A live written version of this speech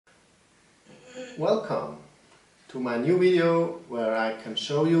Welcome to my new video where I can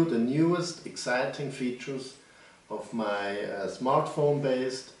show you the newest exciting features of my smartphone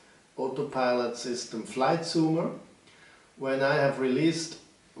based autopilot system FlightZoomer. When I have released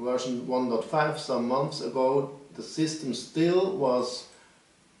version 1.5 some months ago, the system still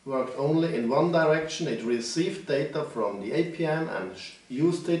worked only in one direction. It received data from the APM and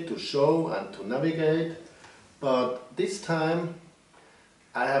used it to show and to navigate, but this time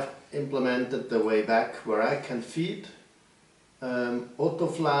I have implemented the way back where I can feed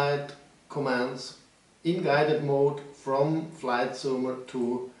autoflight commands in guided mode from FlightZoomer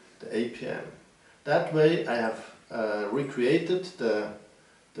to the APM. That way I have recreated the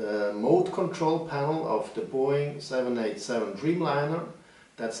mode control panel of the Boeing 787 Dreamliner.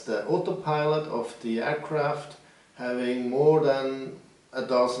 That's the autopilot of the aircraft, having more than a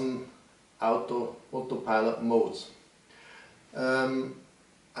dozen autopilot modes.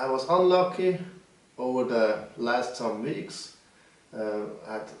 I was unlucky over the last some weeks.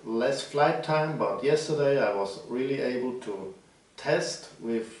 Had less flight time, but yesterday I was really able to test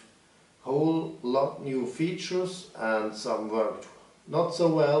with whole lot new features, and some worked not so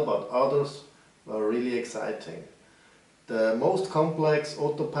well, but others were really exciting. The most complex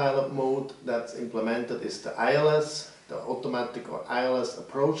autopilot mode that's implemented is the ILS, the automatic or ILS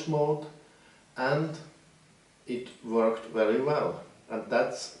approach mode, and it worked very well. And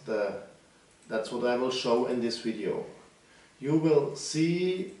that's what I will show in this video. You will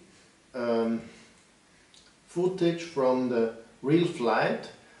see footage from the real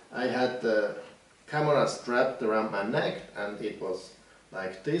flight. I had the camera strapped around my neck and it was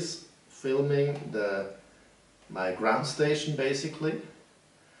like this, filming my ground station basically,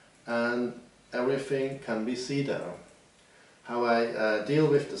 and everything can be seen there. How I deal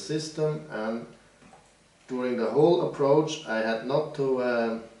with the system, and during the whole approach I had not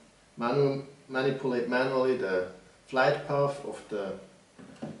to manipulate manually the flight path of the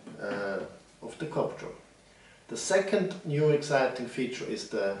copter. The second new exciting feature is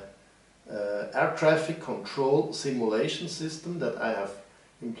the air traffic control simulation system that I have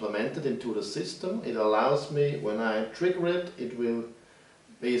implemented into the system. It allows me, when I trigger it, it will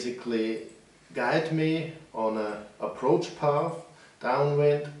basically guide me on an approach path,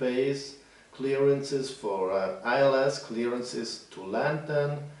 downwind, base, clearances for ILS, clearances to land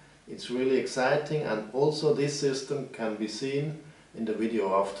then. It's really exciting, and also this system can be seen in the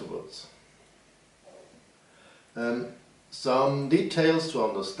video afterwards. Some details to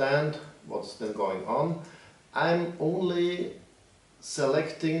understand what's then going on. I'm only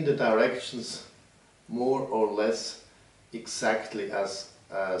selecting the directions more or less exactly as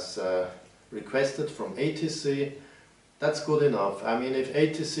requested from ATC. That's good enough. I mean, if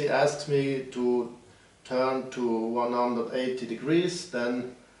ATC asks me to turn to 180 degrees,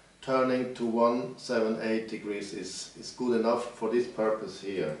 then turning to 178 degrees is good enough for this purpose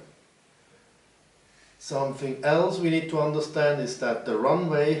here. Something else we need to understand is that the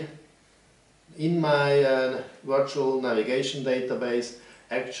runway in my virtual navigation database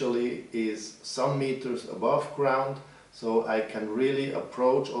actually is some meters above ground, so I can really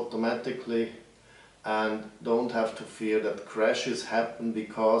approach automatically and don't have to fear that crashes happen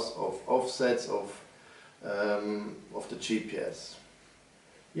because of offsets of the GPS.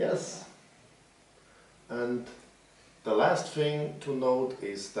 Yes, and the last thing to note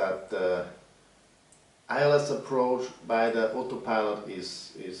is that the ILS approach by the autopilot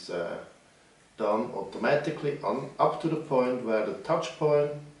is done automatically up to the point where the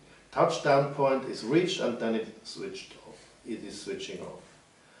touchdown point is reached, and then it is switching off.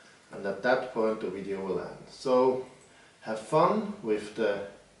 And at that point the video will end. So have fun with the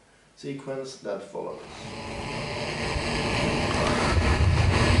sequence that follows.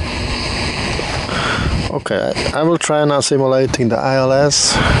 Okay, I will try now simulating the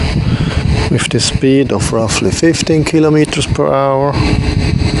ILS with the speed of roughly 15 kilometers per hour.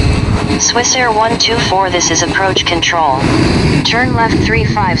 Swissair 124, this is approach control. Turn left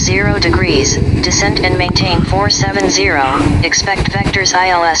 350 degrees, descent and maintain 470, expect vectors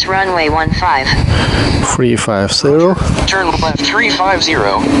ILS runway 15. 350. Turn left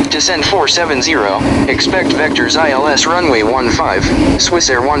 350, descend 470, expect vectors ILS runway 15,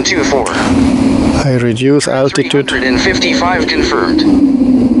 Swissair 124. I reduce altitude. 355 confirmed.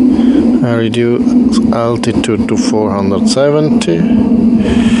 I reduce altitude to 470.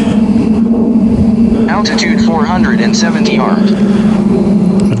 Altitude 470 armed.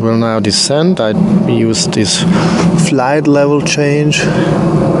 It will now descend. I use this flight level change.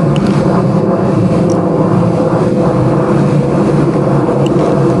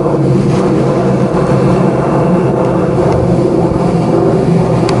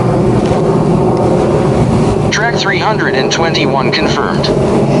 321 confirmed.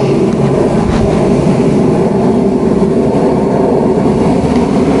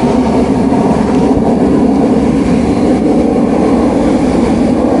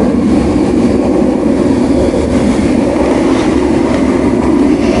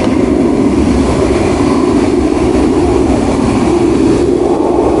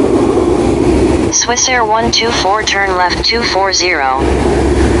 Swissair 124, turn left 240.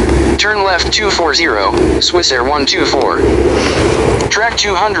 Turn left 240, Swissair 124. Track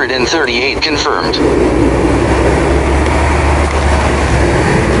 238 confirmed.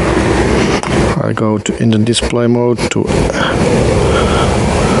 I go in the display mode to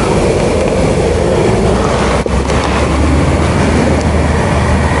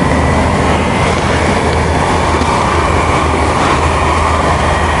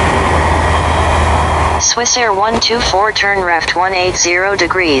Swissair 124, turn left 180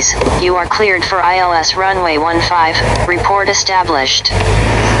 degrees. You are cleared for ILS runway 15. Report established.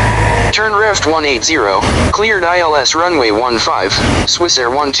 Turn left 180, cleared ILS runway 15, Swissair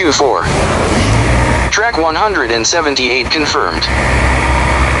 124. Track 178 confirmed.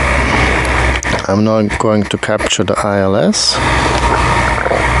 I'm now going to capture the ILS.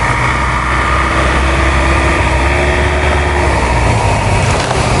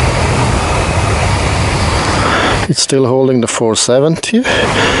 It's still holding the 470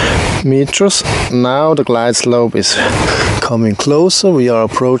 meters. Now the glide slope is coming closer. We are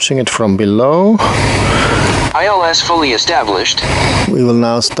approaching it from below. ILS fully established. We will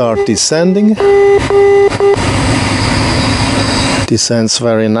now start descending. Descends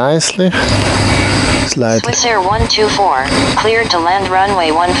very nicely. Slightly. Swissair 124, cleared to land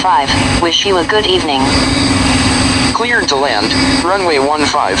runway 15. Wish you a good evening. Cleared to land, runway 15,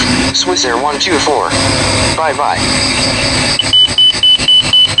 Swissair 124. Bye-bye.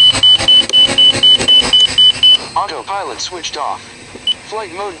 Autopilot switched off.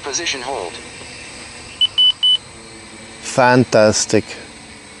 Flight mode position hold. Fantastic.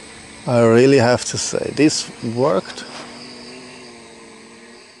 I really have to say, this worked